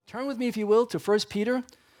Turn with me, if you will, to 1 Peter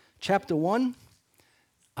chapter 1.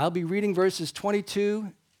 I'll be reading verses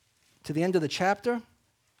 22 to the end of the chapter.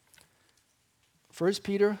 1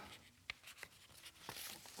 Peter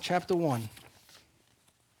chapter 1,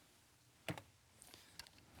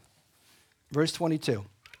 verse 22.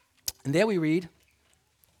 And there we read,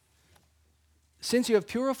 "Since you have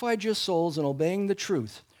purified your souls in obeying the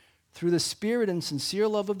truth through the Spirit and sincere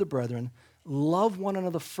love of the brethren, love one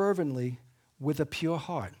another fervently with a pure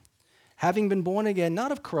heart, having been born again,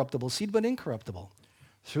 not of corruptible seed, but incorruptible,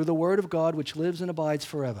 through the word of God which lives and abides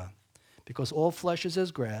forever. Because all flesh is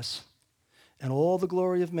as grass, and all the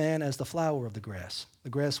glory of man as the flower of the grass.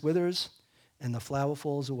 The grass withers, and the flower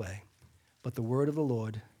falls away, but the word of the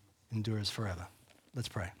Lord endures forever." Let's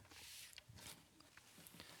pray.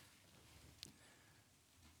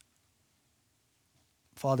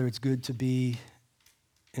 Father, it's good to be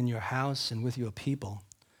in your house and with your people.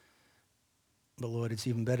 But Lord, it's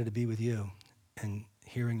even better to be with you and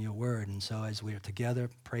hearing your word. And so as we are together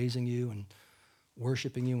praising you and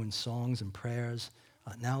worshiping you in songs and prayers,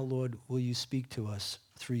 now, Lord, will you speak to us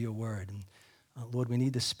through your word? And Lord, we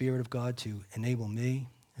need the Spirit of God to enable me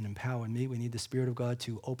and empower me. We need the Spirit of God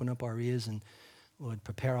to open up our ears and, Lord,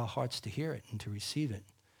 prepare our hearts to hear it and to receive it.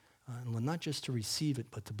 And Lord, not just to receive it,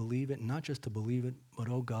 but to believe it. And not just to believe it, but,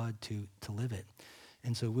 oh God, to live it.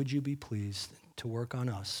 And so would you be pleased to work on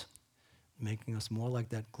us, making us more like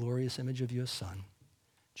that glorious image of your Son,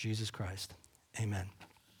 Jesus Christ. Amen.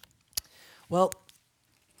 Well,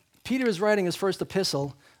 Peter is writing his first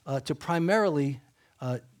epistle to primarily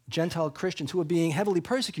Gentile Christians who are being heavily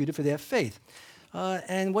persecuted for their faith.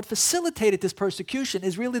 And what facilitated this persecution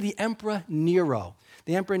is really the Emperor Nero.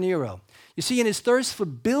 The Emperor Nero. You see, in his thirst for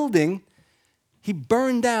building, he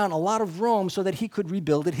burned down a lot of Rome so that he could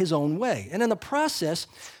rebuild it his own way. And in the process,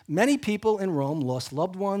 many people in Rome lost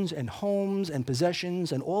loved ones and homes and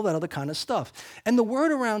possessions and all that other kind of stuff. And the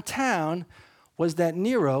word around town was that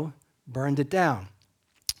Nero burned it down.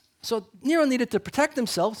 So Nero needed to protect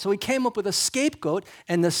himself, so he came up with a scapegoat,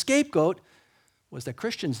 and the scapegoat was that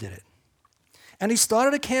Christians did it. And he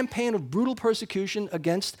started a campaign of brutal persecution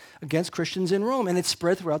against Christians in Rome, and it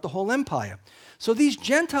spread throughout the whole empire. So these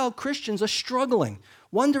Gentile Christians are struggling,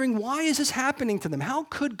 wondering, why is this happening to them? How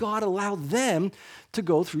could God allow them to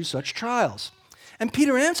go through such trials? And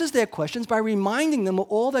Peter answers their questions by reminding them of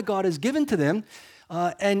all that God has given to them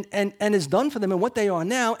and has done for them and what they are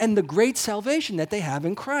now, and the great salvation that they have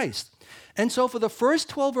in Christ. And so for the first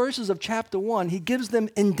 12 verses of chapter 1, he gives them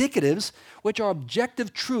indicatives, which are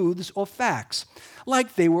objective truths or facts,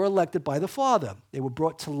 like they were elected by the Father. They were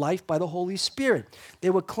brought to life by the Holy Spirit. They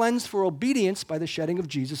were cleansed for obedience by the shedding of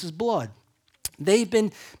Jesus' blood. They've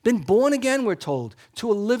been born again, we're told, to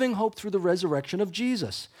a living hope through the resurrection of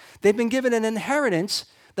Jesus. They've been given an inheritance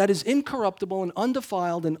that is incorruptible and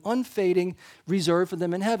undefiled and unfading, reserved for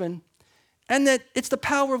them in heaven. And that it's the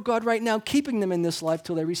power of God right now keeping them in this life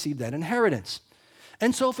till they receive that inheritance.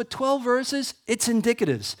 And so for 12 verses, it's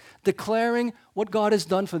indicatives, declaring what God has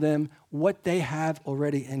done for them, what they have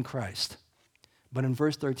already in Christ. But in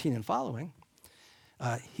verse 13 and following,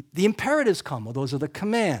 the imperatives come, or those are the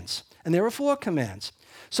commands. And there are 4 commands.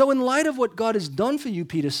 So in light of what God has done for you,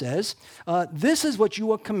 Peter says, this is what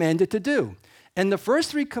you are commanded to do. And the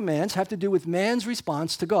first 3 commands have to do with man's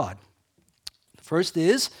response to God. First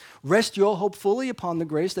is, rest your hope fully upon the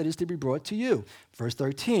grace that is to be brought to you. Verse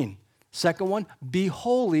 13. Second one, be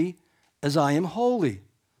holy as I am holy.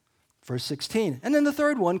 Verse 16. And then the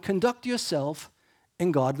third one, conduct yourself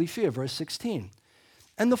in godly fear. Verse 16.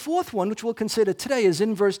 And the fourth one, which we'll consider today, is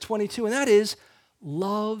in verse 22, and that is,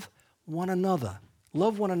 love one another.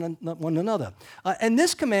 Love one another. And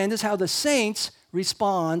this command is how the saints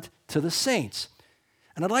respond to the saints.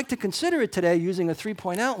 And I'd like to consider it today using a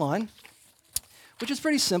 3-point outline, which is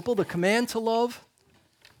pretty simple: the command to love,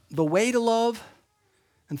 the way to love,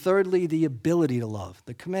 and thirdly, the ability to love.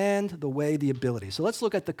 The command, the way, the ability. So let's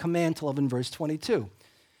look at the command to love in verse 22.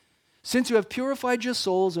 Since you have purified your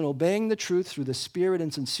souls in obeying the truth through the Spirit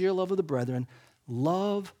and sincere love of the brethren,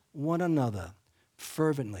 love one another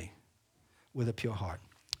fervently with a pure heart.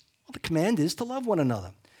 Well, the command is to love one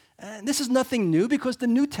another. And this is nothing new because the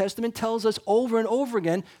New Testament tells us over and over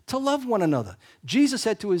again to love one another. Jesus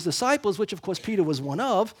said to his disciples, which of course Peter was one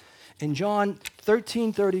of, in John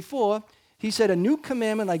 13:34, he said, "A new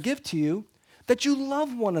commandment I give to you, that you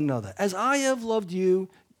love one another. As I have loved you,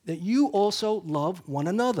 that you also love one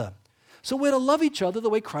another." So we're to love each other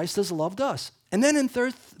the way Christ has loved us. And then in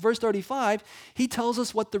verse 35, he tells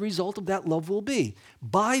us what the result of that love will be.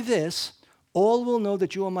 By this, all will know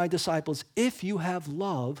that you are my disciples if you have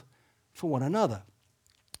love for one another.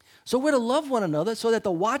 So we're to love one another so that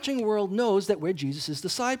the watching world knows that we're Jesus'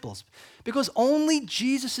 disciples. Because only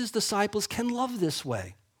Jesus' disciples can love this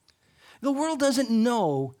way. The world doesn't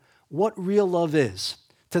know what real love is.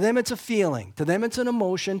 To them, it's a feeling. To them, it's an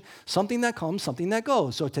emotion, something that comes, something that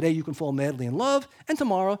goes. So today you can fall madly in love, and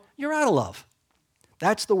tomorrow you're out of love.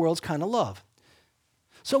 That's the world's kind of love.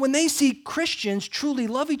 So when they see Christians truly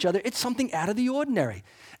love each other, it's something out of the ordinary.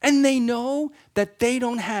 And they know that they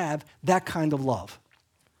don't have that kind of love.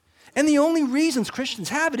 And the only reasons Christians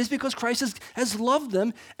have it is because Christ has loved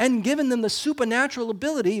them and given them the supernatural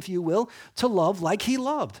ability, if you will, to love like he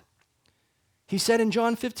loved. He said in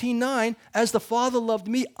John 15:9, as the Father loved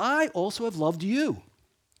me, I also have loved you.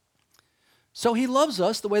 So he loves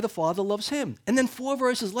us the way the Father loves him. And then 4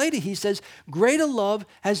 verses later, he says, greater love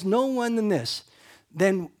has no one than this,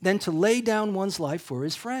 than to lay down one's life for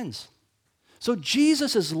his friends. So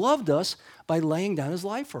Jesus has loved us by laying down his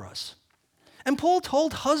life for us. And Paul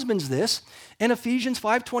told husbands this in Ephesians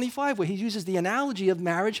 5:25, where he uses the analogy of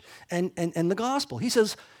marriage and the gospel. He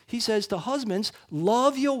says to husbands,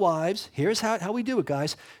 love your wives. Here's how we do it,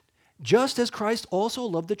 guys. Just as Christ also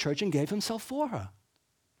loved the church and gave himself for her.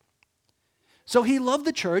 So he loved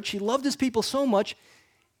the church. He loved his people so much,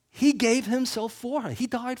 he gave himself for her. He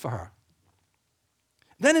died for her.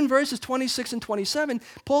 Then in verses 26 and 27,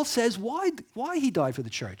 Paul says why he died for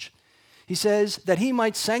the church. He says that he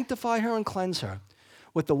might sanctify her and cleanse her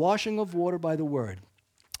with the washing of water by the word,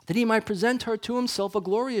 that he might present her to himself a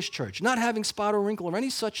glorious church, not having spot or wrinkle or any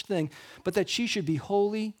such thing, but that she should be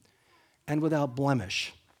holy and without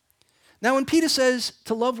blemish. Now, when Peter says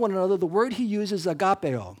to love one another, the word he uses is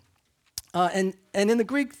agapeo. And in the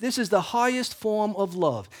Greek, this is the highest form of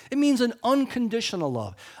love. It means an unconditional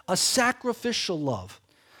love, a sacrificial love.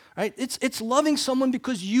 Right? It's loving someone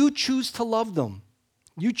because you choose to love them.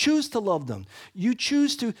 You choose to love them. You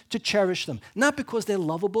choose to cherish them. Not because they're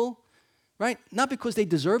lovable, right? Not because they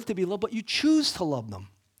deserve to be loved, but you choose to love them.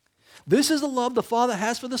 This is the love the Father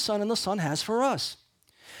has for the Son and the Son has for us.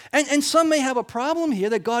 And some may have a problem here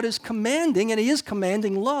that God is commanding, and he is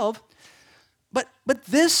commanding love, but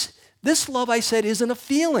this love, I said, isn't a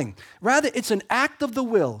feeling. Rather, it's an act of the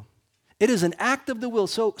will. It is an act of the will,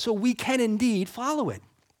 so we can indeed follow it.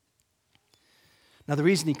 Now, the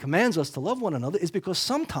reason he commands us to love one another is because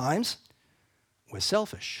sometimes we're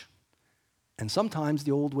selfish. And sometimes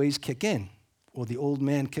the old ways kick in, or the old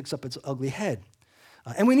man kicks up its ugly head.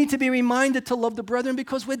 And we need to be reminded to love the brethren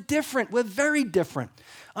because we're different. We're very different.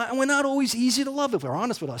 And we're not always easy to love if we're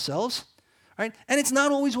honest with ourselves. Right? And it's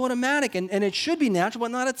not always automatic, and it should be natural,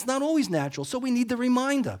 but it's not always natural. So we need the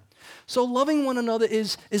reminder. So loving one another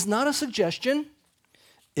is not a suggestion.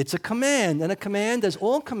 It's a command, and a command, as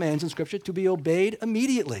all commands in Scripture, to be obeyed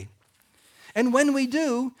immediately. And when we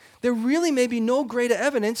do, there really may be no greater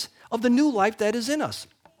evidence of the new life that is in us.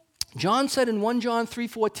 John said in 1 John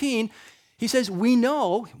 3:14, he says, we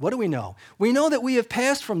know, what do we know? We know that we have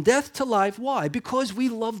passed from death to life. Why? Because we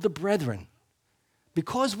love the brethren.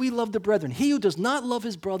 Because we love the brethren. He who does not love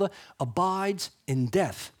his brother abides in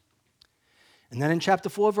death. And then in chapter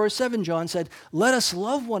 4, verse 7, John said, let us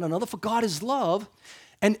love one another, for God is love,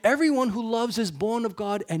 and everyone who loves is born of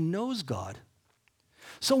God and knows God.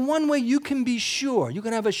 So one way you can be sure, you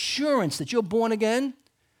can have assurance that you're born again,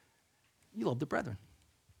 you love the brethren.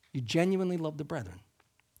 You genuinely love the brethren.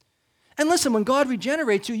 And listen, when God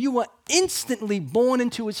regenerates you, you are instantly born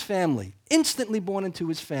into his family. Instantly born into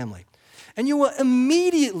his family. And you are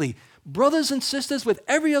immediately brothers and sisters with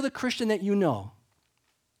every other Christian that you know.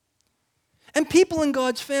 And people in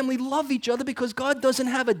God's family love each other because God doesn't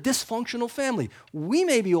have a dysfunctional family. We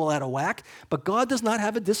may be all out of whack, but God does not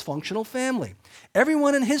have a dysfunctional family.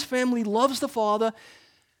 Everyone in his family loves the Father,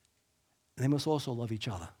 and they must also love each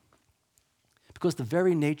other. Because the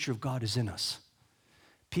very nature of God is in us.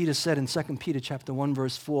 Peter said in 2 Peter chapter 1,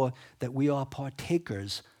 verse 4, that we are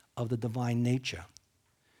partakers of the divine nature.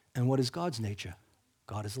 And what is God's nature?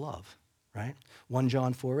 God is love, right? 1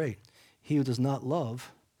 John 4:8. He who does not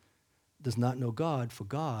love does not know God, for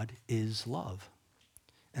God is love.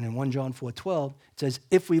 And in 1 John 4:12, it says,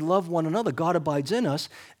 if we love one another, God abides in us,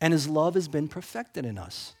 and his love has been perfected in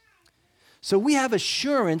us. So we have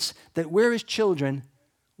assurance that we're his children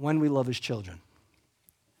when we love his children.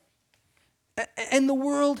 And the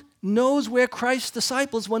world knows we're Christ's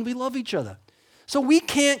disciples when we love each other. So we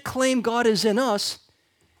can't claim God is in us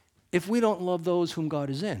if we don't love those whom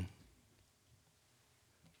God is in.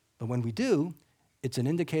 But when we do, it's an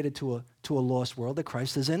indicator to a lost world that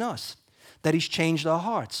Christ is in us, that he's changed our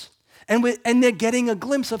hearts. And they're getting a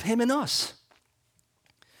glimpse of him in us.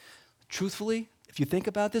 Truthfully, if you think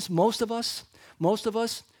about this, most of us,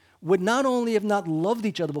 would not only have not loved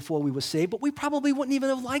each other before we were saved, but we probably wouldn't even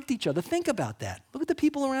have liked each other. Think about that. Look at the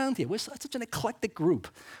people around here. We're such an eclectic group.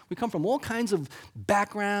 We come from all kinds of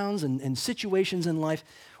backgrounds and situations in life.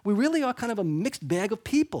 We really are kind of a mixed bag of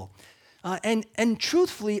people. And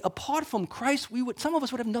truthfully, apart from Christ, some of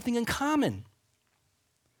us would have nothing in common.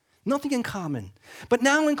 Nothing in common. But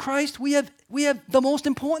now in Christ, we have the most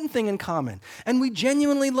important thing in common. And we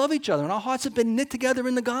genuinely love each other. And our hearts have been knit together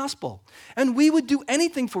in the gospel. And we would do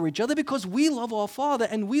anything for each other because we love our Father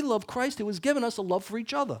and we love Christ who has given us a love for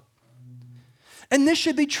each other. And this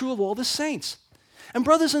should be true of all the saints. And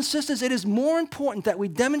brothers and sisters, it is more important that we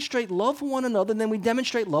demonstrate love for one another than we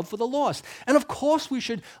demonstrate love for the lost. And of course we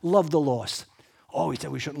should love the lost. Oh, he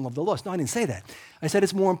said we shouldn't love the lost. No, I didn't say that. I said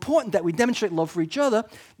it's more important that we demonstrate love for each other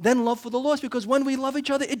than love for the lost, because when we love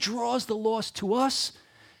each other, it draws the lost to us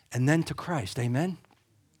and then to Christ. Amen?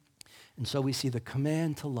 And so we see the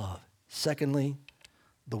command to love. Secondly,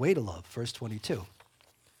 the way to love, verse 22.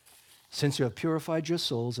 Since you have purified your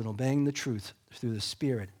souls in obeying the truth through the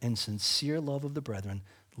Spirit in sincere love of the brethren,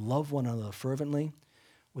 love one another fervently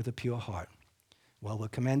with a pure heart. Well, we're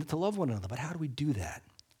commanded to love one another, but how do we do that?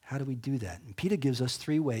 How do we do that? And Peter gives us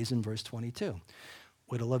 3 ways in verse 22.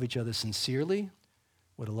 We're to love each other sincerely,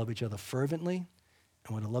 we're to love each other fervently,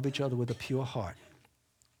 and we're to love each other with a pure heart.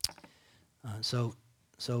 So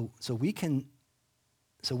we can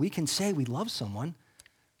say we love someone,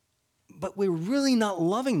 but we're really not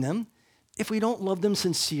loving them if we don't love them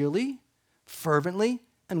sincerely, fervently,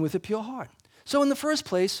 and with a pure heart. So in the first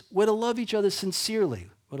place, we're to love each other sincerely.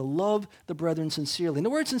 We're to love the brethren sincerely. And the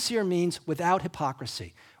word sincere means without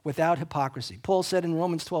hypocrisy. Without hypocrisy. Paul said in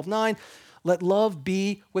Romans 12:9, let love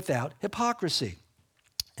be without hypocrisy.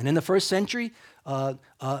 And in the first century,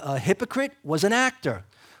 a hypocrite was an actor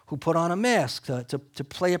who put on a mask to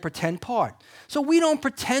play a pretend part. So we don't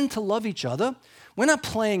pretend to love each other. We're not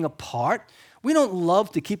playing a part. We don't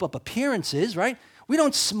love to keep up appearances, right? We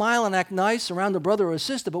don't smile and act nice around a brother or a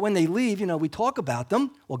sister, but when they leave, we talk about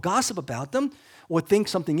them or gossip about them or think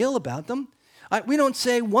something ill about them. We don't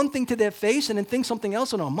say one thing to their face and then think something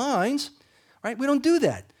else in our minds, right? We don't do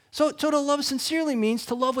that. So to love sincerely means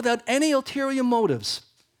to love without any ulterior motives.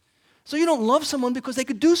 So you don't love someone because they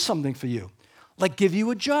could do something for you, like give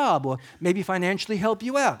you a job or maybe financially help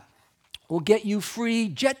you out or get you free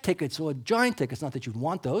jet tickets or giant tickets, not that you'd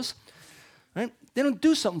want those, right? They don't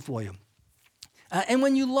do something for you. And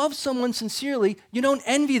when you love someone sincerely, you don't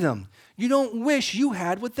envy them. You don't wish you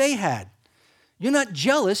had what they had. You're not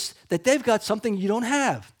jealous that they've got something you don't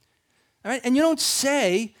have. All right? And you don't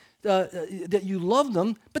say that you love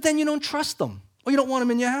them, but then you don't trust them or you don't want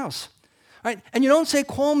them in your house. All right? And you don't say,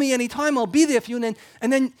 call me anytime, I'll be there for you.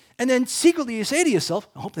 And then secretly you say to yourself,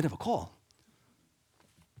 I hope they never call.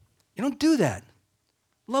 You don't do that.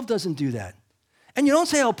 Love doesn't do that. And you don't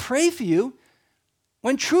say, I'll pray for you,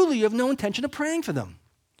 when truly you have no intention of praying for them.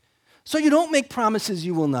 So you don't make promises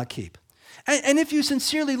you will not keep. And if you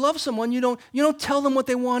sincerely love someone, you don't tell them what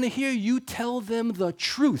they want to hear. You tell them the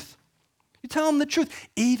truth. You tell them the truth,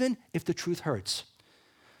 even if the truth hurts.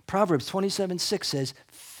 Proverbs 27:6 says,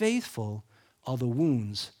 faithful are the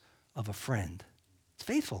wounds of a friend. It's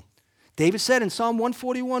faithful. David said in Psalm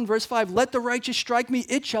 141, verse 5, let the righteous strike me,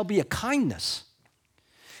 it shall be a kindness.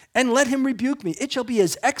 And let him rebuke me, it shall be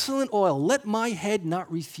as excellent oil. Let my head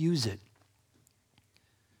not refuse it.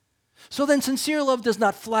 So then sincere love does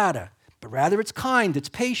not flatter, but rather it's kind, it's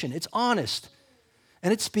patient, it's honest,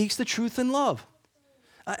 and it speaks the truth in love.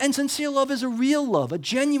 And sincere love is a real love, a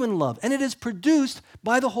genuine love, and it is produced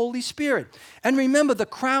by the Holy Spirit. And remember, the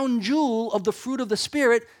crown jewel of the fruit of the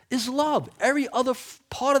Spirit is love. Every other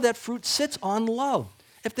part of that fruit sits on love.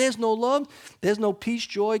 If there's no love, there's no peace,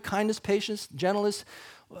 joy, kindness, patience, gentleness,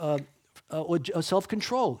 or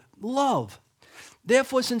self-control. Love.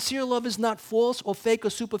 Therefore, sincere love is not false or fake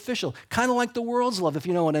or superficial, kind of like the world's love, if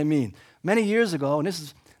you know what I mean. Many years ago, and this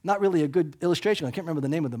is not really a good illustration, I can't remember the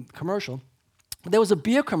name of the commercial, but there was a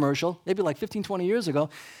beer commercial, maybe like 15, 20 years ago,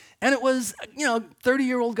 and it was,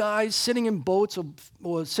 30-year-old guys sitting in boats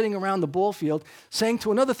or sitting around the ball field saying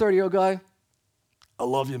to another 30-year-old guy, I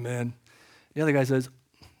love you, man. The other guy says,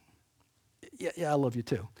 yeah, I love you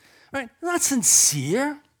too. Right? Not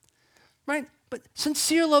sincere, right? But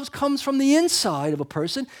sincere love comes from the inside of a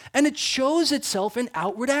person, and it shows itself in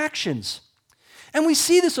outward actions. And we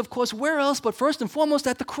see this, of course, where else but first and foremost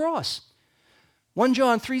at the cross. 1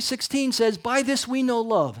 John 3:16 says, by this we know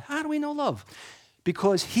love. How do we know love?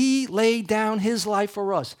 Because he laid down his life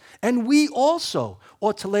for us, and we also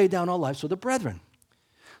ought to lay down our lives for the brethren.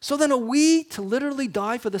 So then are we to literally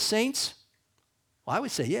die for the saints? Well, I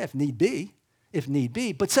would say, yeah, if need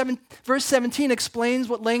be. But verse 17 explains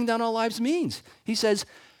what laying down our lives means. He says,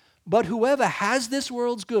 But whoever has this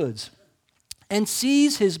world's goods and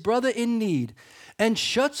sees his brother in need and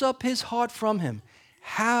shuts up his heart from him,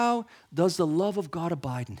 how does the love of God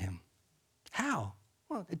abide in him? How?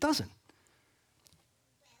 Well, it doesn't.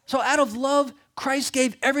 So out of love, Christ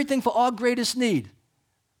gave everything for our greatest need,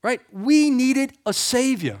 right? We needed a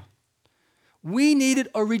Savior. We needed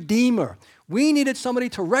a Redeemer. We needed somebody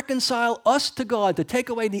to reconcile us to God, to take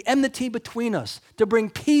away the enmity between us, to bring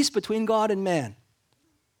peace between God and man.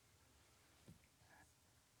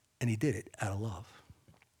 And he did it out of love.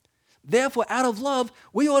 Therefore, out of love,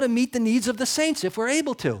 we ought to meet the needs of the saints if we're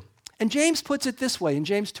able to. And James puts it this way in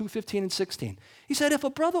James 2:15 and 16. He said, if a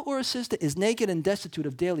brother or a sister is naked and destitute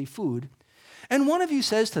of daily food, and one of you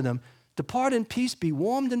says to them, depart in peace, be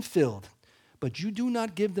warmed and filled, but you do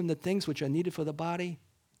not give them the things which are needed for the body,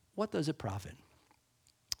 what does it profit?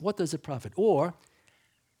 What does it profit? Or,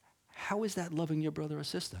 how is that loving your brother or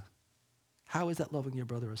sister? How is that loving your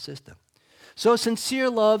brother or sister? So sincere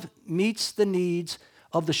love meets the needs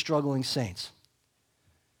of the struggling saints.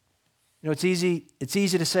 You know, it's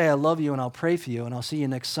easy to say, I love you and I'll pray for you and I'll see you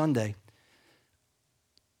next Sunday.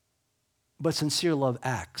 But sincere love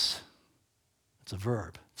acts. It's a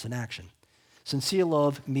verb. It's an action. Sincere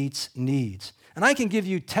love meets needs. And I can give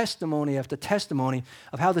you testimony after testimony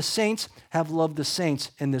of how the saints have loved the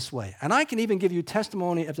saints in this way. And I can even give you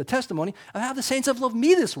testimony after testimony of how the saints have loved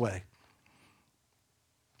me this way.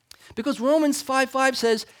 Because Romans 5:5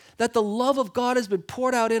 says that the love of God has been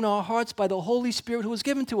poured out in our hearts by the Holy Spirit who was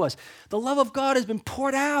given to us. The love of God has been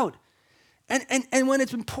poured out. And when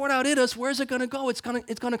it's been poured out in us, where's it going to go? It's going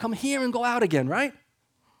to come here and go out again, right?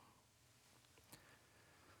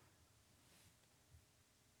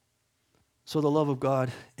 So the love of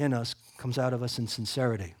God in us comes out of us in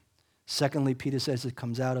sincerity. Secondly, Peter says it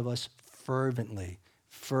comes out of us fervently.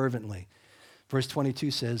 Fervently. Verse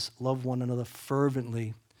 22 says, love one another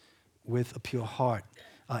fervently with a pure heart.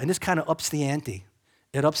 And this kind of ups the ante.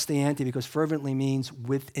 It ups the ante because fervently means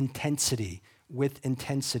with intensity, with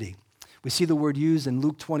intensity. We see the word used in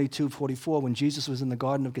Luke 22:44 when Jesus was in the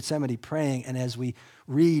Garden of Gethsemane praying, and as we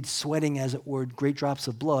read, sweating as it were, great drops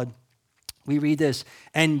of blood, we read this,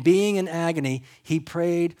 and being in agony, he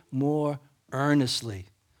prayed more earnestly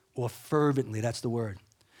or fervently, that's the word.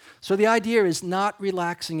 So the idea is not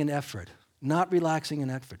relaxing in effort, not relaxing in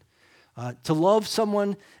effort. To love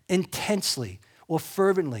someone intensely or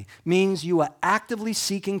fervently means you are actively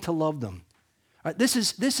seeking to love them. This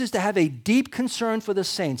is to have a deep concern for the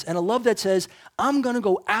saints and a love that says, I'm going to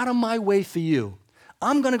go out of my way for you.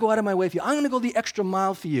 I'm going to go out of my way for you. I'm going to go the extra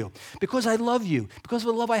mile for you. Because I love you, because of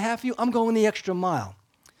the love I have for you, I'm going the extra mile.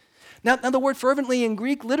 Now the word fervently in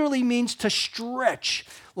Greek literally means to stretch,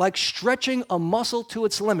 like stretching a muscle to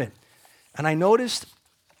its limit. And I noticed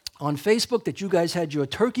on Facebook that you guys had your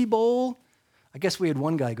turkey bowl. I guess we had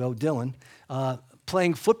one guy go, Dylan,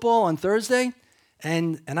 playing football on Thursday.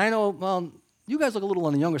 And I know, well, you guys look a little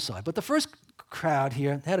on the younger side, but the first crowd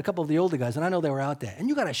here had a couple of the older guys, and I know they were out there. And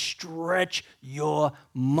you got to stretch your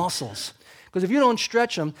muscles. Because if you don't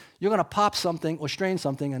stretch them, you're going to pop something or strain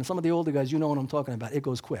something, and some of the older guys, you know what I'm talking about. It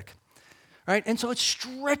goes quick. Right? And so it's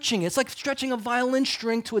stretching. It's like stretching a violin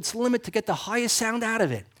string to its limit to get the highest sound out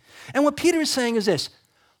of it. And what Peter is saying is this,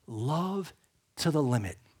 love to the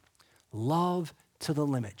limit. Love to the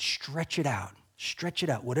limit. Stretch it out. Stretch it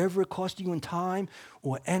out. Whatever it costs you in time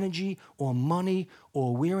or energy or money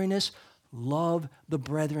or weariness, love the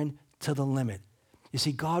brethren to the limit. You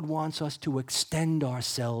see, God wants us to extend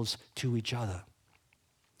ourselves to each other.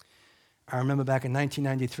 I remember back in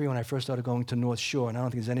 1993 when I first started going to North Shore, and I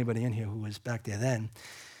don't think there's anybody in here who was back there then.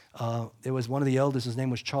 There was one of the elders, his name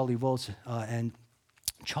was Charlie Volz, and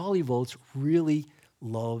Charlie Volz really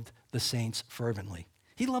loved the saints fervently.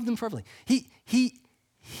 He loved them fervently.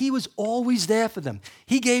 He was always there for them.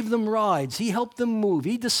 He gave them rides. He helped them move.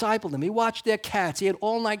 He discipled them. He watched their cats. He had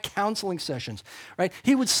all-night counseling sessions, right?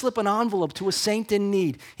 He would slip an envelope to a saint in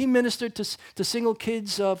need. He ministered to single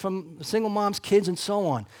kids, from single moms' kids, and so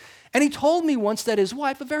on. And he told me once that his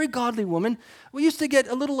wife, a very godly woman, used to get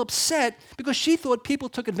a little upset because she thought people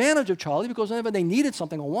took advantage of Charlie because whenever they needed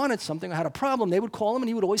something or wanted something or had a problem, they would call him and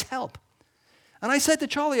he would always help. And I said to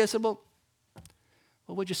Charlie, I said, well,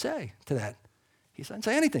 what would you say to that? He said, I didn't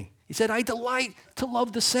say anything. He said, I delight to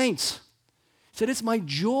love the saints. He said, it's my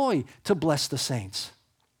joy to bless the saints.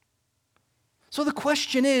 So the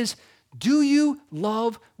question is, do you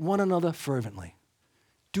love one another fervently?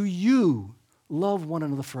 Do you love one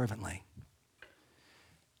another fervently?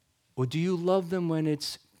 Or do you love them when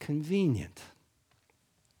it's convenient?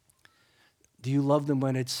 Do you love them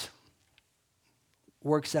when it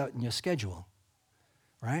works out in your schedule?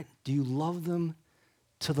 Right? Do you love them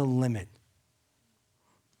to the limit?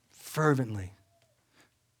 fervently?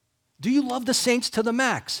 Do you love the saints to the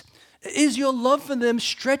max? Is your love for them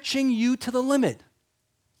stretching you to the limit?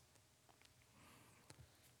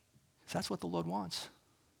 That's what the Lord wants.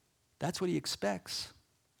 That's what he expects.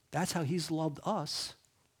 That's how he's loved us,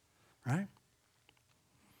 right?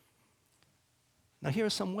 Now, here are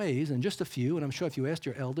some ways, and just a few, and I'm sure if you asked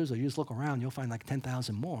your elders or you just look around, you'll find like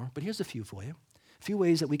 10,000 more, but here's a few for you. A few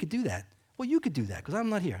ways that we could do that. Well, you could do that, because I'm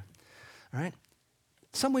not here, all right?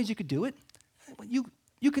 Some ways you could do it.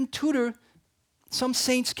 You can tutor some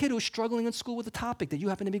saint's kid who's struggling in school with a topic that you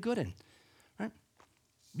happen to be good in, right?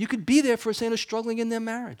 You could be there for a saint who's struggling in their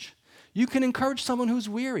marriage. You can encourage someone who's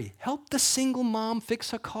weary. Help the single mom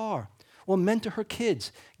fix her car or mentor her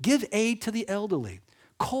kids. Give aid to the elderly.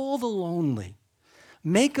 Call the lonely.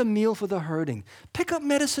 Make a meal for the hurting. Pick up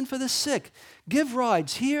medicine for the sick. Give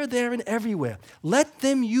rides here, there, and everywhere. Let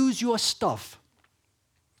them use your stuff.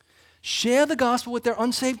 Share the gospel with their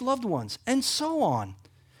unsaved loved ones, and so on.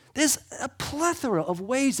 There's a plethora of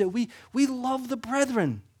ways that we love the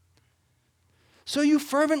brethren. So you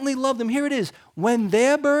fervently love them. Here it is. When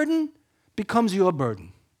their burden becomes your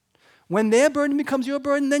burden. When their burden becomes your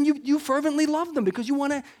burden, then you fervently love them because you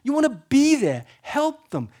want to be there, help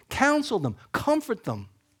them, counsel them, comfort them.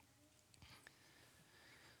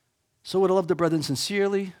 So we're to love the brethren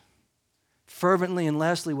sincerely, fervently, and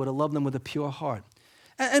lastly, we're to love them with a pure heart.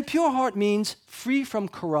 And pure heart means free from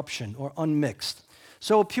corruption or unmixed.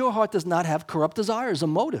 So a pure heart does not have corrupt desires or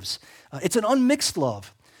motives. It's an unmixed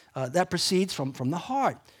love that proceeds from the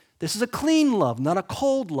heart. This is a clean love, not a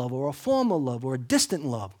cold love or a formal love or a distant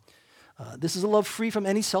love. This is a love free from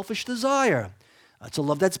any selfish desire. It's a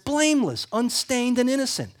love that's blameless, unstained, and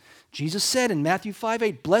innocent. Jesus said in Matthew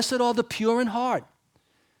 5:8, "Blessed are the pure in heart,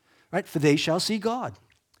 right? For they shall see God."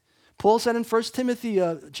 Paul said in 1 Timothy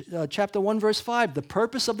chapter 1, verse 5, the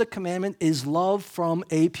purpose of the commandment is love from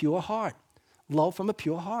a pure heart. Love from a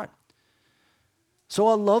pure heart. So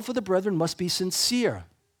our love for the brethren must be sincere,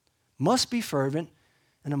 must be fervent,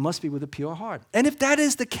 and it must be with a pure heart. And if that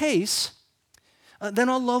is the case, then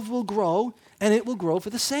our love will grow, and it will grow for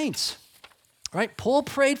the saints. Right? Paul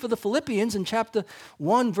prayed for the Philippians in chapter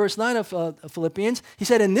 1, verse 9 of Philippians. He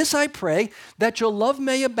said, "In this I pray, that your love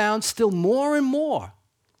may abound still more and more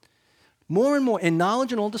in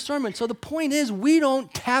knowledge and all discernment." So the point is, we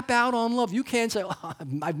don't tap out on love. You can't say, "Oh,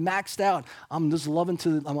 I've maxed out. I'm just loving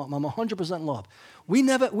I'm 100% love." We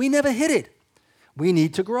never hit it. We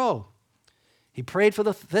need to grow. He prayed for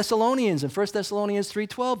the Thessalonians in 1 Thessalonians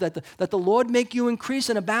 3:12 that the Lord make you increase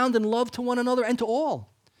and abound in love to one another and to all.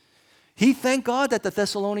 He thanked God that the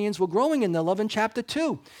Thessalonians were growing in their love in chapter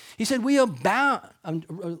 2. He said, we are bound,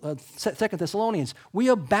 2 Thessalonians, we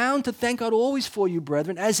are bound to thank God always for you,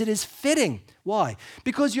 brethren, as it is fitting. Why?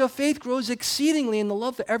 Because your faith grows exceedingly and the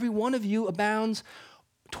love for every one of you abounds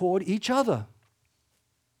toward each other.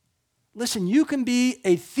 Listen, you can be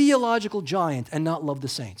a theological giant and not love the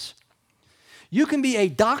saints. You can be a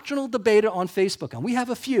doctrinal debater on Facebook, and we have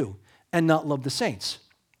a few, and not love the saints.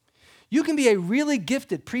 You can be a really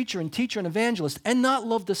gifted preacher and teacher and evangelist and not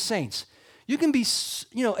love the saints. You can be,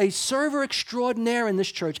 a server extraordinaire in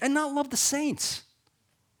this church and not love the saints.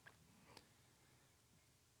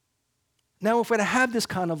 Now, if we're to have this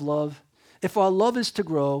kind of love, if our love is to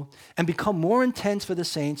grow and become more intense for the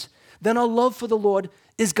saints, then our love for the Lord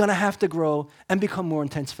is going to have to grow and become more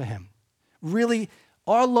intense for him. Really,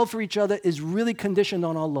 our love for each other is really conditioned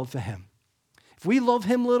on our love for him. If we love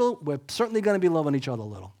him little, we're certainly going to be loving each other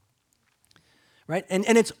little. Right?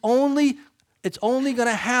 And it's only going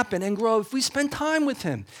to happen and grow if we spend time with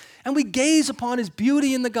him and we gaze upon his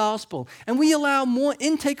beauty in the gospel and we allow more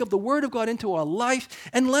intake of the word of God into our life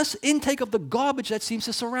and less intake of the garbage that seems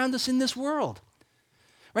to surround us in this world.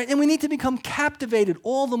 Right? And we need to become captivated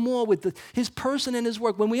all the more with his person and his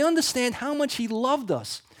work when we understand how much he loved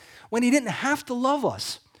us, when he didn't have to love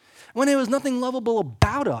us, when there was nothing lovable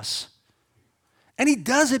about us. And he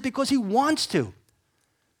does it because he wants to.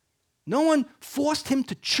 No one forced him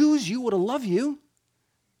to choose you or to love you.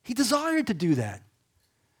 He desired to do that.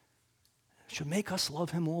 It should make us love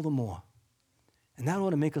him all the more. And that ought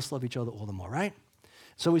to make us love each other all the more, right?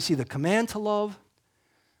 So we see the command to love,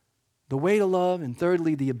 the way to love, and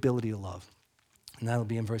thirdly, the ability to love. And that'll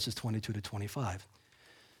be in verses 22 to 25.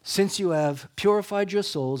 Since you have purified your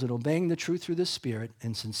souls in obeying the truth through the Spirit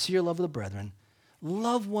and sincere love of the brethren,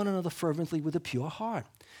 love one another fervently with a pure heart,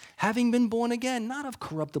 having been born again, not of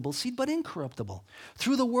corruptible seed, but incorruptible,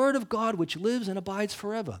 through the word of God which lives and abides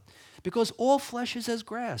forever. Because all flesh is as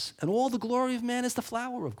grass, and all the glory of man is the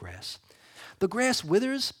flower of grass. The grass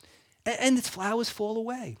withers, and its flowers fall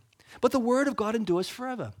away. But the word of God endures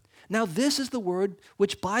forever. Now this is the word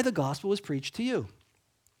which by the gospel was preached to you.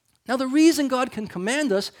 Now, the reason God can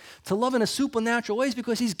command us to love in a supernatural way is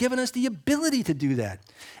because he's given us the ability to do that.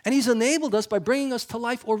 And he's enabled us by bringing us to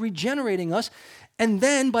life or regenerating us, and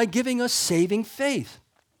then by giving us saving faith.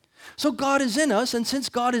 So God is in us, and since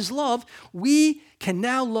God is love, we can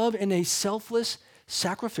now love in a selfless,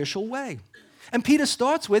 sacrificial way. And Peter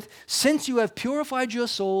starts with, since you have purified your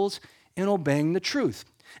souls in obeying the truth.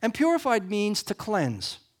 And purified means to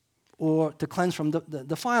cleanse, or to cleanse from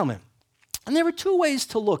defilement. And there are two ways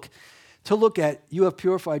to look at you have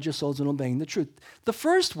purified your souls in obeying the truth. The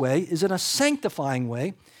first way is in a sanctifying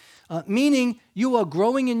way, meaning you are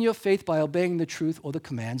growing in your faith by obeying the truth or the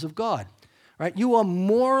commands of God. Right? You are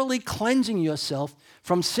morally cleansing yourself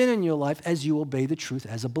from sin in your life as you obey the truth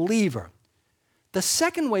as a believer. The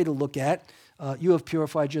second way to look at you have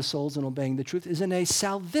purified your souls in obeying the truth is in a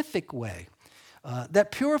salvific way.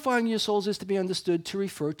 That purifying your souls is to be understood to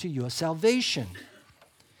refer to your salvation.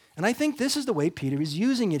 And I think this is the way Peter is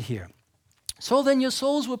using it here. So then your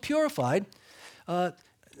souls were purified.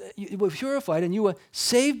 You were purified and you were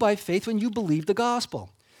saved by faith when you believed the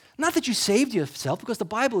gospel. Not that you saved yourself, because the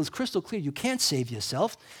Bible is crystal clear. You can't save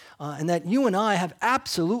yourself. And that you and I have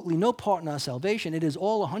absolutely no part in our salvation. It is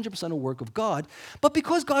all 100% a work of God. But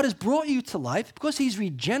because God has brought you to life, because he's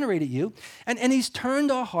regenerated you, and he's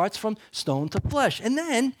turned our hearts from stone to flesh, and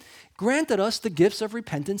then granted us the gifts of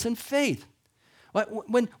repentance and faith.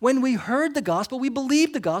 When we heard the gospel, we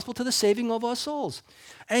believed the gospel to the saving of our souls.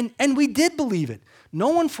 And we did believe it. No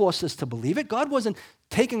one forced us to believe it. God wasn't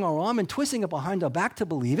taking our arm and twisting it behind our back to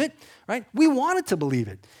believe it, right? We wanted to believe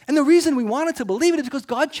it. And the reason we wanted to believe it is because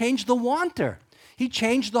God changed the wanter. He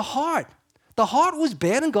changed the heart. The heart was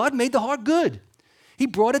bad and God made the heart good. He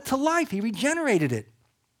brought it to life. He regenerated it.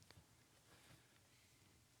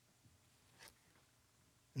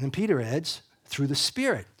 And then Peter adds, through the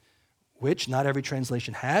Spirit, which not every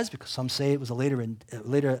translation has, because some say it was a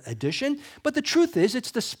later addition. But the truth is,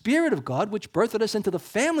 it's the Spirit of God which birthed us into the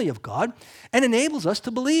family of God and enables us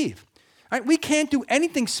to believe. Right? We can't do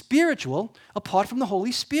anything spiritual apart from the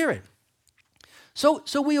Holy Spirit. So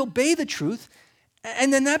we obey the truth,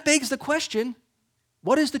 and then that begs the question,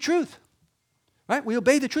 what is the truth? Right? We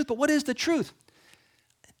obey the truth, but what is the truth?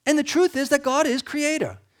 And the truth is that God is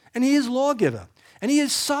creator, and he is lawgiver. And he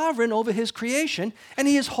is sovereign over his creation, and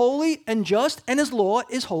he is holy and just, and his law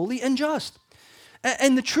is holy and just.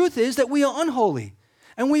 And the truth is that we are unholy,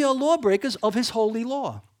 and we are lawbreakers of his holy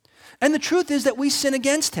law. And the truth is that we sin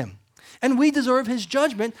against him, and we deserve his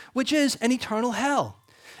judgment, which is an eternal hell.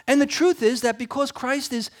 And the truth is that because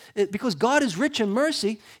God is rich in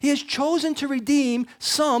mercy, he has chosen to redeem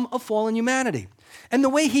some of fallen humanity. And the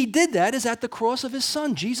way he did that is at the cross of his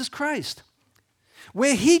Son, Jesus Christ,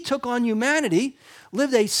 where he took on humanity,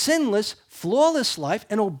 lived a sinless, flawless life,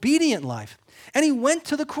 an obedient life. And he went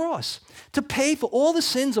to the cross to pay for all the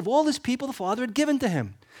sins of all his people the Father had given to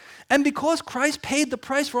him. And because Christ paid the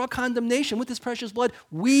price for our condemnation with his precious blood,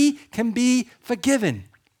 we can be forgiven.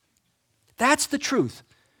 That's the truth.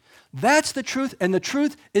 That's the truth, and the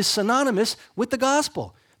truth is synonymous with the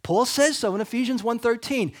gospel. Paul says so in Ephesians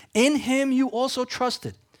 1:13. In him you also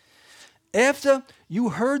trusted, after you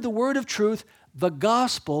heard the word of truth, the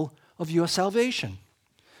gospel of your salvation.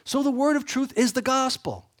 So the word of truth is the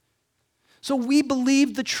gospel. So we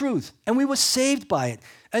believed the truth, and we were saved by it,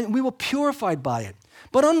 and we were purified by it.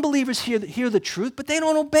 But unbelievers hear the truth, but they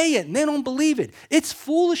don't obey it, and they don't believe it. It's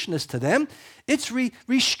foolishness to them. It's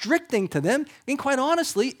restricting to them, and quite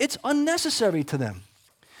honestly, it's unnecessary to them.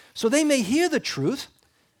 So they may hear the truth,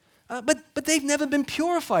 but they've never been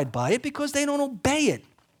purified by it because they don't obey it.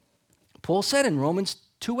 Paul said in Romans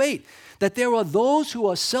 2:8 that there are those who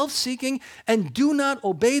are self-seeking and do not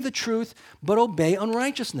obey the truth, but obey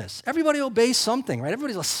unrighteousness. Everybody obeys something, right?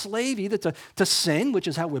 Everybody's a slave either to sin, which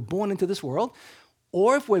is how we're born into this world,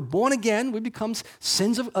 or if we're born again, we become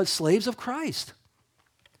slaves of Christ.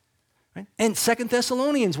 Right? And 2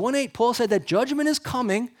 Thessalonians 1:8, Paul said that judgment is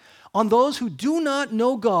coming on those who do not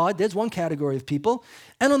know God, there's one category of people,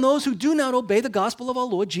 and on those who do not obey the gospel of our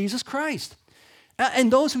Lord Jesus Christ.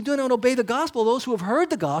 And those who do not obey the gospel, those who have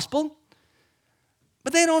heard the gospel,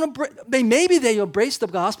 but maybe they embrace the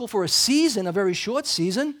gospel for a season, a very short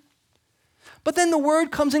season, but then the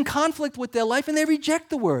word comes in conflict with their life and they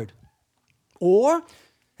reject the word. Or,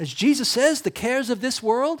 as Jesus says, the cares of this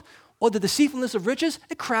world or the deceitfulness of riches,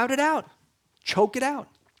 they crowd it out, choke it out.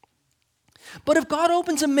 But if God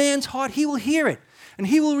opens a man's heart, he will hear it, and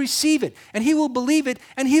he will receive it, and he will believe it,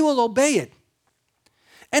 and he will obey it.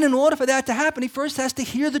 And in order for that to happen, he first has to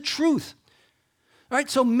hear the truth. All right?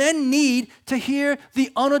 So men need to hear the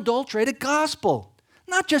unadulterated gospel.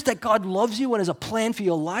 Not just that God loves you and has a plan for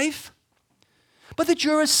your life, but that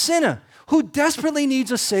you're a sinner who desperately needs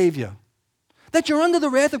a Savior. That you're under the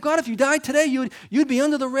wrath of God. If you died today, you'd be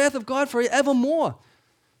under the wrath of God forevermore.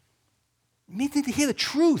 You need to hear the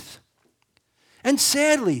truth. And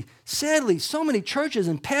sadly, so many churches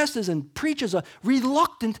and pastors and preachers are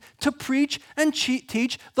reluctant to preach and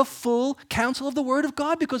teach the full counsel of the Word of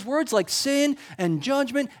God because words like sin and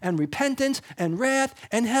judgment and repentance and wrath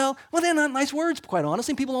and hell, well, they're not nice words, quite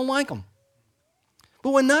honestly. People don't like them.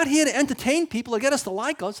 But we're not here to entertain people or get them to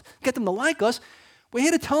like us. We're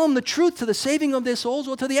here to tell them the truth to the saving of their souls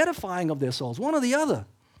or to the edifying of their souls, one or the other.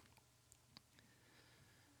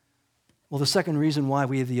 Well, the second reason why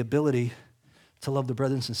we have the ability to love the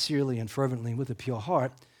brethren sincerely and fervently with a pure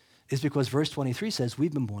heart is because verse 23 says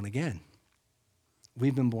we've been born again.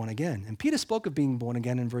 We've been born again. And Peter spoke of being born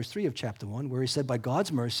again in verse 3 of chapter 1, where he said, by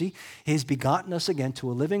God's mercy, he has begotten us again to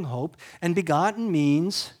a living hope. And begotten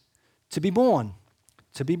means to be born.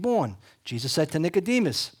 To be born. Jesus said to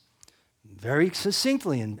Nicodemus, very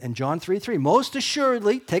succinctly in John 3:3, most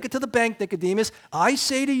assuredly, take it to the bank, Nicodemus, I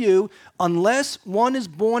say to you, unless one is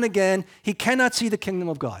born again, he cannot see the kingdom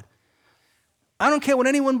of God. I don't care what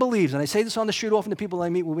anyone believes, and I say this on the street often to people I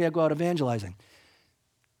meet when we go out evangelizing.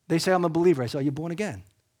 They say, I'm a believer. I say, are you born again?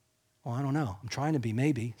 Oh, I don't know. I'm trying to be,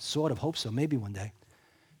 maybe, sort of, hope so, maybe one day.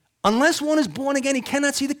 Unless one is born again, he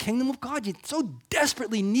cannot see the kingdom of God. You so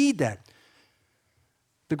desperately need that.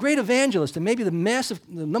 The great evangelist and maybe the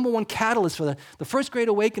number one catalyst for the first great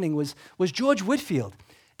awakening was George Whitefield.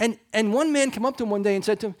 And one man came up to him one day and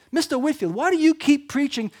said to him, Mr. Whitefield, why do you keep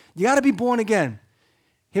preaching you got to be born again?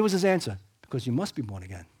 Here was his answer, because you must be born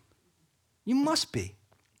again. You must be.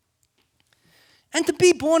 And to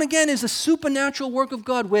be born again is a supernatural work of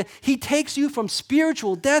God where he takes you from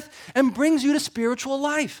spiritual death and brings you to spiritual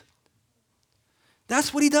life.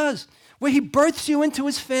 That's what he does. Where he births you into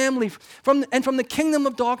his family from the kingdom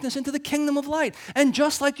of darkness into the kingdom of light. And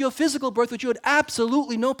just like your physical birth, which you had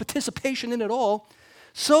absolutely no participation in at all,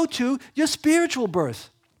 so too your spiritual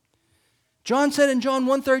birth. John said in John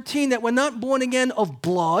 1:13 that we're not born again of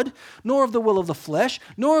blood, nor of the will of the flesh,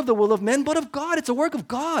 nor of the will of men, but of God. It's a work of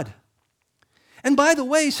God. And by the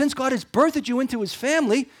way, since God has birthed you into his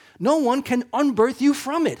family, no one can unbirth you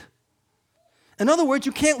from it. In other words,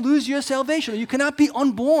 you can't lose your salvation, or you cannot be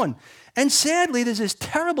unborn. And sadly, there's this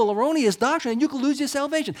terrible, erroneous doctrine, and you could lose your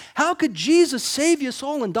salvation. How could Jesus save your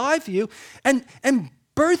soul and die for you and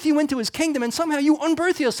birth you into his kingdom, and somehow you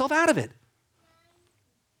unbirth yourself out of it?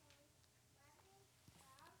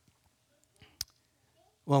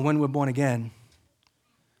 Well, when we're born again,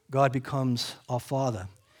 God becomes our Father.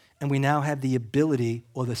 And we now have the ability,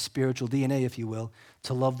 or the spiritual DNA, if you will,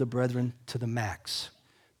 to love the brethren to the max,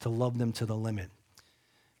 to love them to the limit.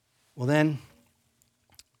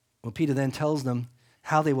 Well, Peter then tells them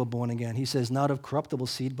how they were born again. He says, not of corruptible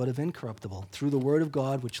seed, but of incorruptible, through the word of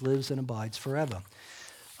God, which lives and abides forever.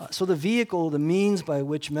 So the vehicle, the means by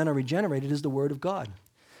which men are regenerated is the word of God.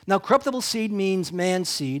 Now, corruptible seed means man's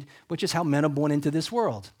seed, which is how men are born into this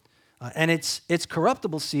world. And it's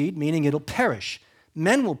corruptible seed, meaning it'll perish.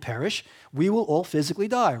 Men will perish. We will all physically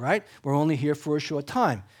die, right? We're only here for a short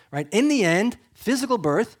time, right? In the end, physical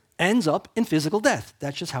birth ends up in physical death.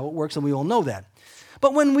 That's just how it works, and we all know that.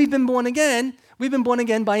 But when we've been born again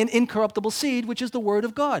by an incorruptible seed, which is the word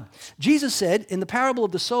of God. Jesus said in the parable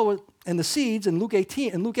of the sower and the seeds in Luke 8,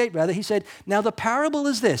 he said, now the parable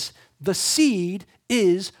is this, the seed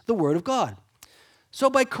is the word of God. So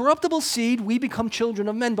by corruptible seed, we become children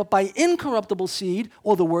of men, but by incorruptible seed,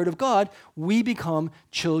 or the word of God, we become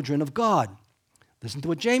children of God. Listen to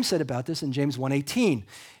what James said about this in James 1:18.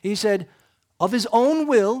 He said, of his own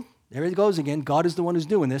will, there it goes again, God is the one who's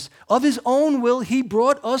doing this, of his own will he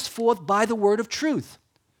brought us forth by the word of truth.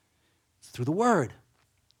 It's through the word.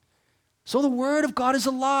 So the word of God is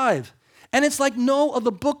alive, and it's like no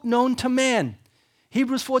other book known to man.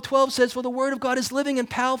 Hebrews 4:12 says, for the word of God is living and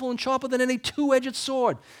powerful and sharper than any two-edged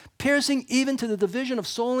sword, piercing even to the division of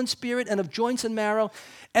soul and spirit and of joints and marrow,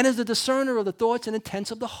 and is the discerner of the thoughts and intents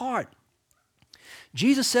of the heart.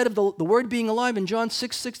 Jesus said of the word being alive in John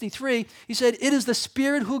 6:63, he said, it is the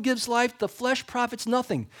spirit who gives life, the flesh profits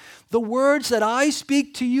nothing. The words that I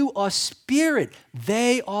speak to you are spirit,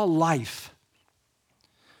 they are life.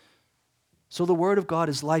 So the word of God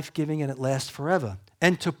is life-giving and it lasts forever.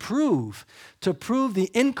 And to prove the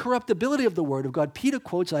incorruptibility of the word of God, Peter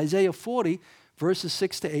quotes Isaiah 40, verses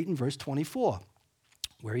 6-8 and verse 24,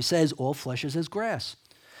 where he says, all flesh is as grass,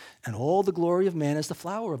 and all the glory of man is the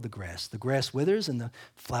flower of the grass. The grass withers and the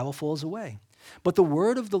flower falls away. But the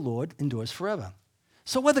word of the Lord endures forever.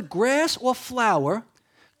 So whether grass or flower,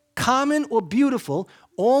 common or beautiful,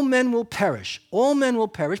 all men will perish. All men will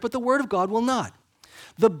perish, but the word of God will not.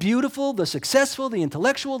 The beautiful, the successful, the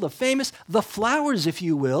intellectual, the famous, the flowers, if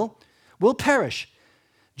you will perish.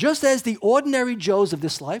 Just as the ordinary Joes of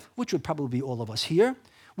this life, which would probably be all of us here,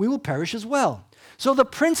 we will perish as well. So the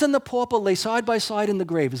prince and the pauper lay side by side in the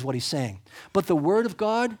grave, is what he's saying. But the word of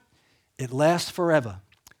God, it lasts forever.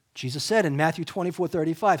 Jesus said in Matthew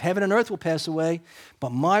 24:35, heaven and earth will pass away,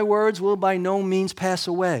 but my words will by no means pass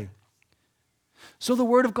away. So the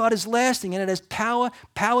word of God is lasting, and it has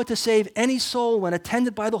power to save any soul when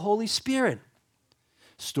attended by the Holy Spirit.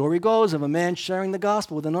 Story goes of a man sharing the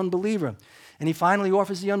gospel with an unbeliever, and he finally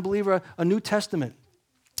offers the unbeliever a New Testament.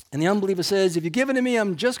 And the unbeliever says, if you give it to me,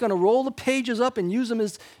 I'm just going to roll the pages up and use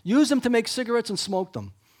them to make cigarettes and smoke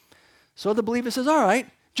them. So the believer says, all right,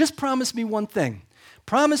 just promise me one thing.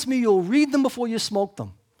 Promise me you'll read them before you smoke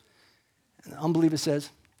them. And the unbeliever says,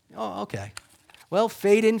 oh, okay. Well,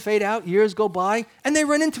 fade in, fade out, years go by, and they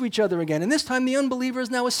run into each other again. And this time the unbeliever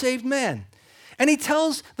is now a saved man. And he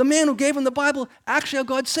tells the man who gave him the Bible, actually how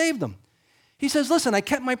God saved him. He says, listen, I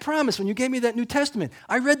kept my promise when you gave me that New Testament.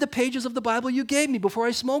 I read the pages of the Bible you gave me before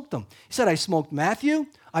I smoked them. He said, I smoked Matthew,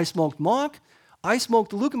 I smoked Mark, I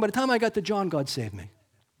smoked Luke, and by the time I got to John, God saved me.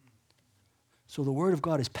 So the Word of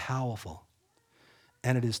God is powerful,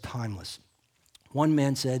 and it is timeless. One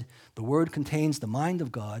man said, the Word contains the mind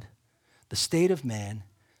of God, the state of man,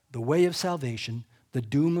 the way of salvation, the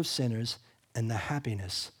doom of sinners, and the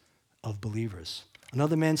happiness of believers.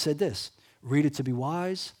 Another man said this, read it to be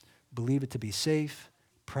wise, believe it to be safe,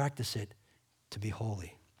 practice it to be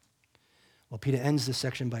holy. Well, Peter ends this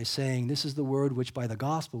section by saying, this is the word which by the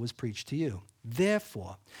gospel was preached to you.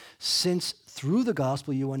 Therefore, since through the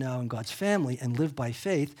gospel you are now in God's family and live by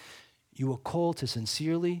faith, you are called to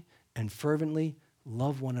sincerely and fervently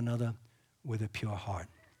love one another with a pure heart.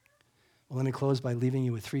 Well, let me close by leaving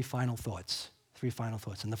you with three final thoughts.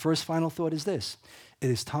 And the first final thought is this. It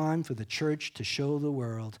is time for the church to show the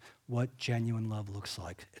world what genuine love looks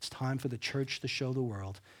like. It's time for the church to show the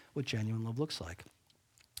world what genuine love looks like.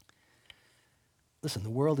 Listen, the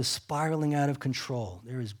world is spiraling out of control.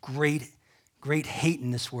 There is great hate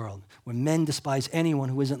in this world where men despise anyone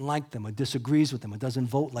who isn't like them or disagrees with them or doesn't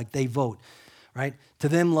vote like they vote, right? To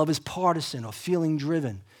them, love is partisan or feeling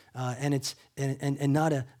driven, and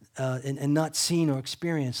not seen or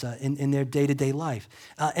experienced in their day-to-day life.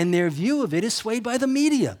 And their view of it is swayed by the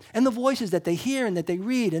media and the voices that they hear and that they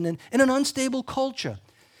read in an unstable culture.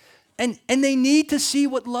 And they need to see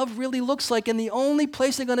what love really looks like. And the only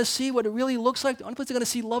place they're going to see what it really looks like, the only place they're going to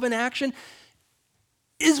see love in action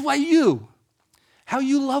is how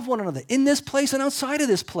you love one another in this place and outside of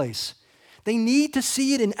this place. They need to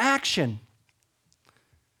see it in action.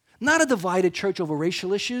 Not a divided church over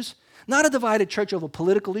racial issues, not a divided church over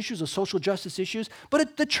political issues or social justice issues,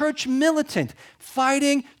 but the church militant,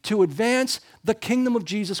 fighting to advance the kingdom of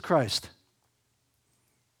Jesus Christ.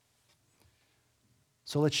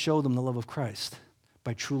 So let's show them the love of Christ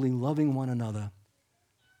by truly loving one another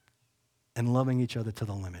and loving each other to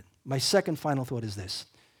the limit. My second final thought is this,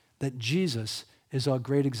 that Jesus is our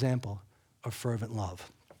great example of fervent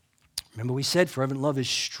love. Remember we said fervent love is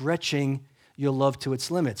stretching your love to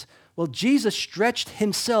its limits. Well, Jesus stretched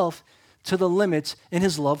himself to the limits in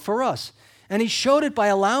his love for us. And he showed it by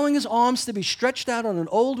allowing his arms to be stretched out on an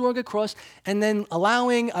old rugged cross and then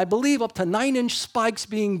allowing, I believe, up to 9-inch spikes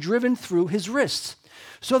being driven through his wrists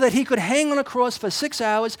so that he could hang on a cross for 6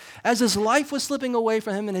 hours as his life was slipping away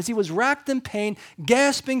from him and as he was racked in pain,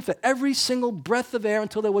 gasping for every single breath of air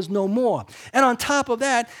until there was no more. And on top of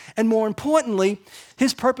that, and more importantly,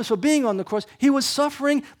 his purpose for being on the cross, he was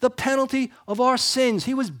suffering the penalty of our sins.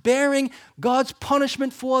 He was bearing God's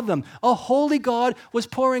punishment for them. A holy God was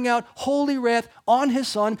pouring out holy wrath on his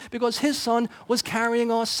son because his son was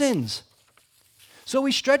carrying our sins. So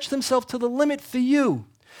he stretched himself to the limit for you.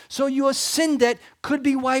 So your sin debt could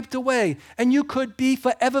be wiped away and you could be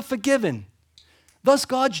forever forgiven. Thus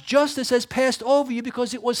God's justice has passed over you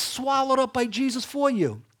because it was swallowed up by Jesus for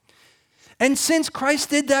you. And since Christ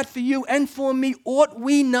did that for you and for me, ought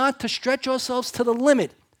we not to stretch ourselves to the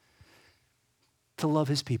limit to love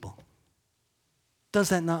his people? Does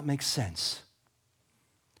that not make sense?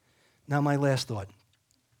 Now my last thought.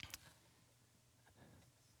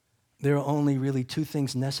 There are only really two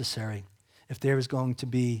things necessary if there is going to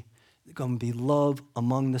be love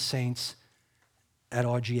among the saints at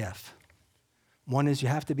RGF. One is you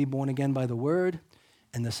have to be born again by the word,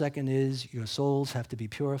 and the second is your souls have to be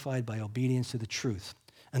purified by obedience to the truth.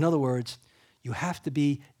 In other words, you have to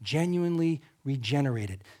be genuinely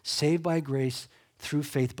regenerated, saved by grace through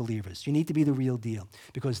faith believers. You need to be the real deal.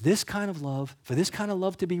 Because this kind of love, for this kind of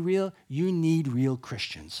love to be real, you need real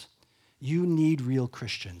Christians. You need real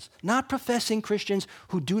Christians, not professing Christians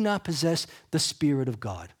who do not possess the Spirit of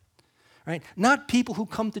God. Right? Not people who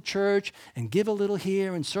come to church and give a little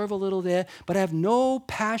here and serve a little there, but have no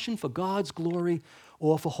passion for God's glory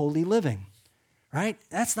or for holy living. Right?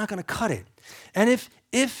 That's not going to cut it. And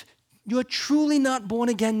if you're truly not born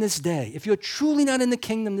again this day, if you're truly not in the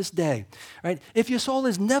kingdom this day, right? If your soul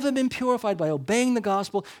has never been purified by obeying the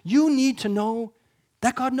gospel, you need to know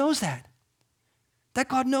that God knows that. That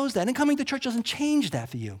God knows that. And coming to church doesn't change that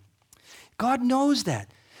for you. God knows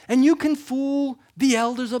that. And you can fool the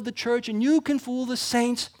elders of the church and you can fool the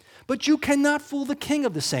saints, but you cannot fool the King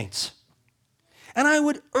of the saints. And I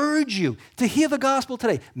would urge you to hear the gospel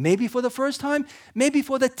today, maybe for the first time, maybe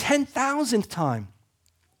for the 10,000th time.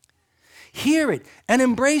 Hear it and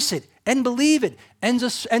embrace it and believe it and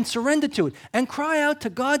surrender to it and cry out to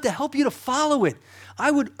God to help you to follow it.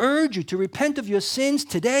 I would urge you to repent of your sins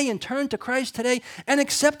today and turn to Christ today and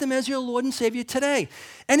accept Him as your Lord and Savior today.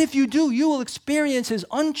 And if you do, you will experience His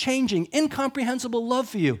unchanging, incomprehensible love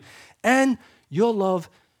for you and your love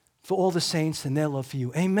for all the saints and their love for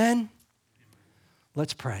you. Amen?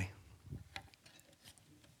 Let's pray.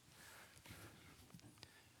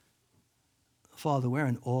 Father, we're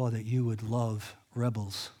in awe that you would love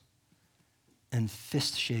rebels and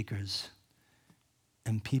fist shakers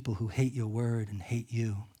and people who hate your word and hate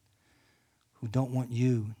you, who don't want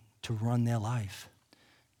you to run their life.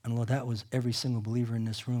 And Lord, that was every single believer in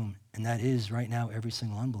this room, and that is right now every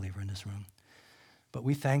single unbeliever in this room. But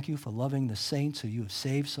we thank you for loving the saints who you have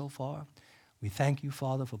saved so far. We thank you,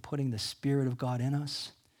 Father, for putting the Spirit of God in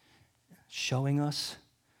us, showing us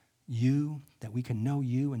you, that we can know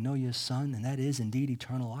you and know your Son, and that is indeed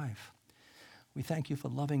eternal life. We thank you for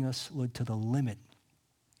loving us, Lord, to the limit.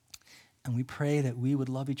 And we pray that we would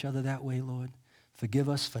love each other that way, Lord. Forgive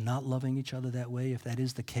us for not loving each other that way, if that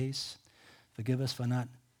is the case. Forgive us for not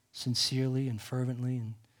sincerely and fervently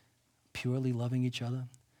and purely loving each other.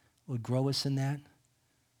 Lord, grow us in that.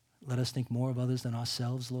 Let us think more of others than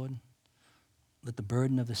ourselves, Lord. Let the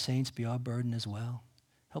burden of the saints be our burden as well.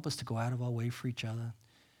 Help us to go out of our way for each other.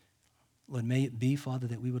 Lord, may it be, Father,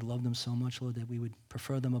 that we would love them so much, Lord, that we would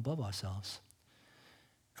prefer them above ourselves.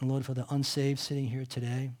 And Lord, for the unsaved sitting here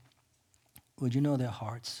today, Lord, you know their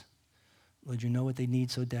hearts. Lord, you know what they need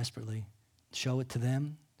so desperately. Show it to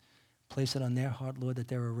them. Place it on their heart, Lord, that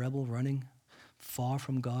they're a rebel running far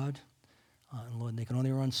from God. And Lord, they can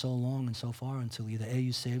only run so long and so far until either A,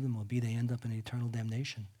 you save them, or B, they end up in eternal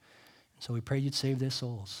damnation. And so we pray you'd save their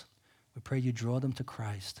souls. We pray you draw them to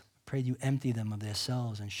Christ. Pray you empty them of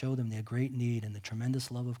themselves and show them their great need and the tremendous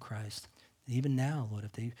love of Christ. And even now, Lord,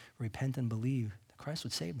 if they repent and believe, that Christ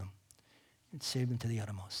would save them. He'd save them to the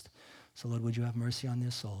uttermost. So, Lord, would you have mercy on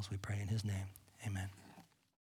their souls, we pray in his name. Amen.